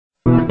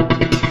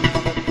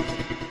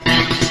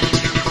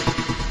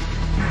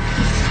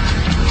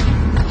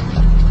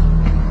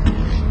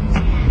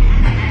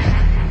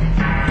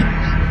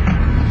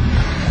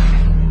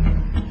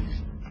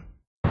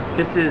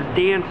is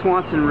Dan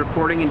Swanson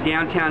reporting in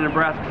downtown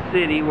Nebraska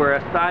City, where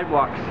a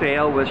sidewalk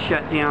sale was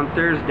shut down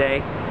Thursday.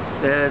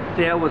 The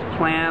sale was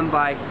planned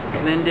by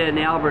Linda and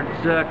Albert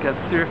Zook of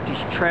Thrifty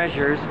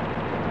Treasures.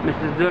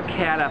 Mrs. Zook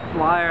had a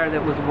flyer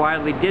that was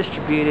widely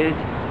distributed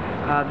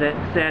that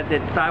said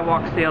that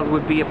sidewalk sales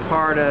would be a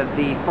part of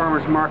the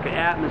farmers market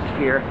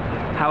atmosphere.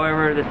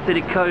 However, the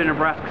city code in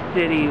Nebraska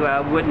City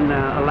wouldn't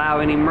allow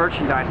any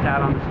merchandise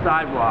out on the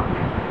sidewalk.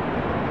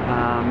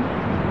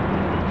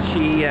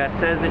 She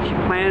says that she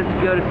plans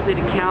to go to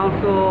city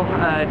council,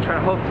 try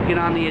to hope to get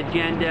on the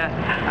agenda,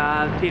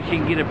 see if she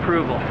can get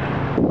approval.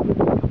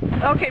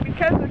 Okay,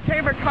 because the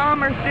Chamber of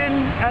Commerce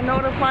didn't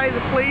notify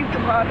the police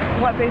about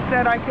what they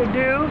said I could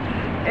do,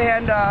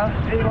 and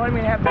they wanted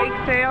me to have bake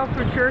sales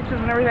for churches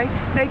and everything,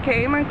 they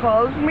came and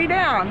closed me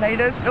down. They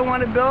just don't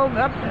want to build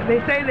up. They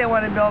say they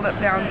want to build up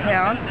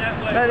downtown,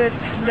 but it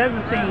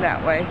doesn't seem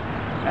that way.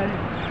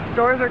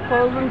 Stores are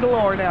closing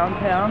galore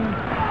downtown.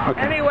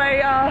 Okay. Anyway,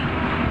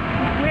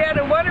 we had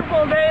a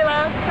wonderful day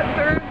last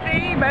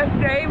Thursday, best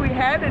day we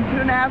had in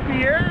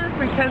 2.5 years,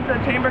 because the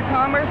Chamber of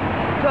Commerce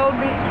told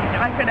me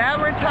I could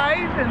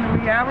advertise,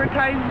 and we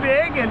advertised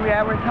big, and we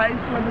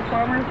advertised for the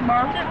farmers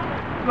market.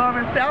 Well,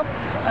 myself,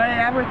 I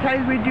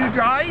advertised we do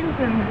drawings,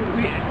 and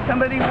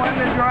somebody won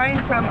the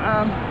drawing from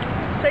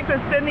I think it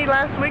was Sydney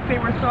last week. They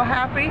were so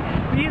happy.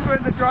 These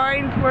were the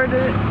drawings for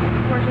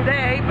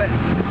today, but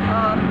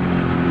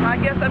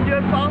I guess I'm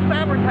doing false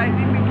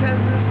advertising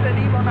because the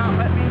city will not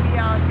let me be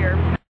out here.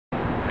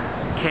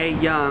 Kay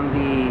Young,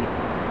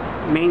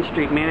 the Main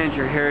Street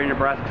manager here in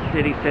Nebraska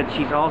City, said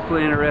she's also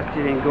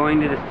interested in going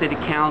to the city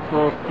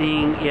council,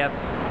 seeing if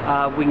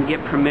we can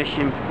get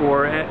permission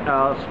for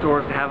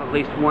stores to have at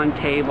least one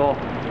table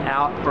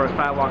out for a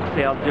sidewalk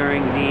sale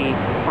during the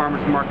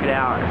farmers market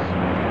hours.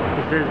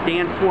 This is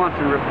Dan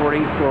Swanson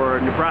reporting for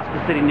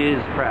Nebraska City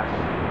News Press.